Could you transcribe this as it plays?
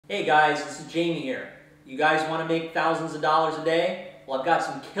Hey guys, this is Jamie here. You guys want to make thousands of dollars a day? Well, I've got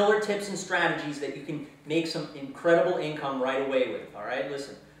some killer tips and strategies that you can make some incredible income right away with. All right,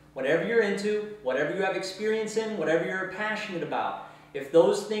 listen, whatever you're into, whatever you have experience in, whatever you're passionate about, if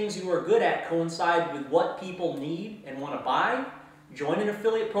those things you are good at coincide with what people need and want to buy, join an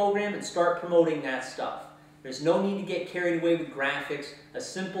affiliate program and start promoting that stuff. There's no need to get carried away with graphics. A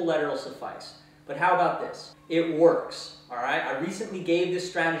simple letter will suffice. But how about this? It works, all right? I recently gave this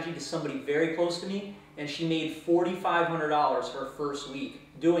strategy to somebody very close to me, and she made $4,500 her first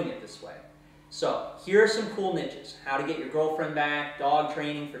week doing it this way. So here are some cool niches: how to get your girlfriend back, dog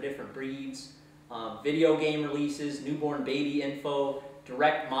training for different breeds, video game releases, newborn baby info,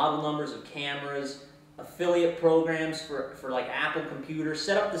 direct model numbers of cameras, affiliate programs for like Apple computers.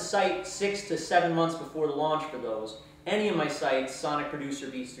 Set up the site 6 to 7 months before the launch for those. Any of my sites, Sonic Producer,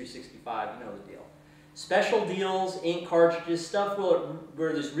 Beats 365, you know the deal. Special deals, ink cartridges, stuff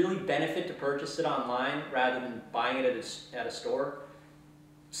where there's really benefit to purchase it online rather than buying it at a store.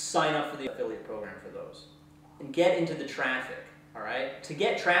 Sign up for the affiliate program for those. And get into the traffic, all right? To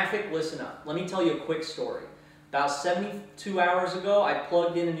get traffic, listen up. Let me tell you a quick story. About 72 hours ago, I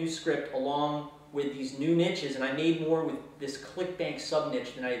plugged in a new script along with these new niches, and I made more with this ClickBank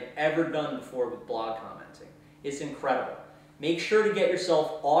sub-niche than I had ever done before with blog commenting. It's incredible. Make sure to get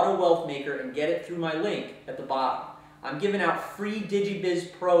yourself Auto Wealth Maker and get it through my link at the bottom. I'm giving out free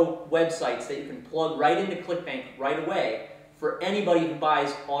DigiBiz Pro websites that you can plug right into ClickBank right away for anybody who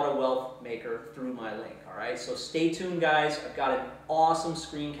buys Auto Wealth Maker through my link, all right? So stay tuned, guys. I've got an awesome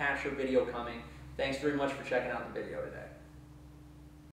screen capture video coming. Thanks very much for checking out the video today.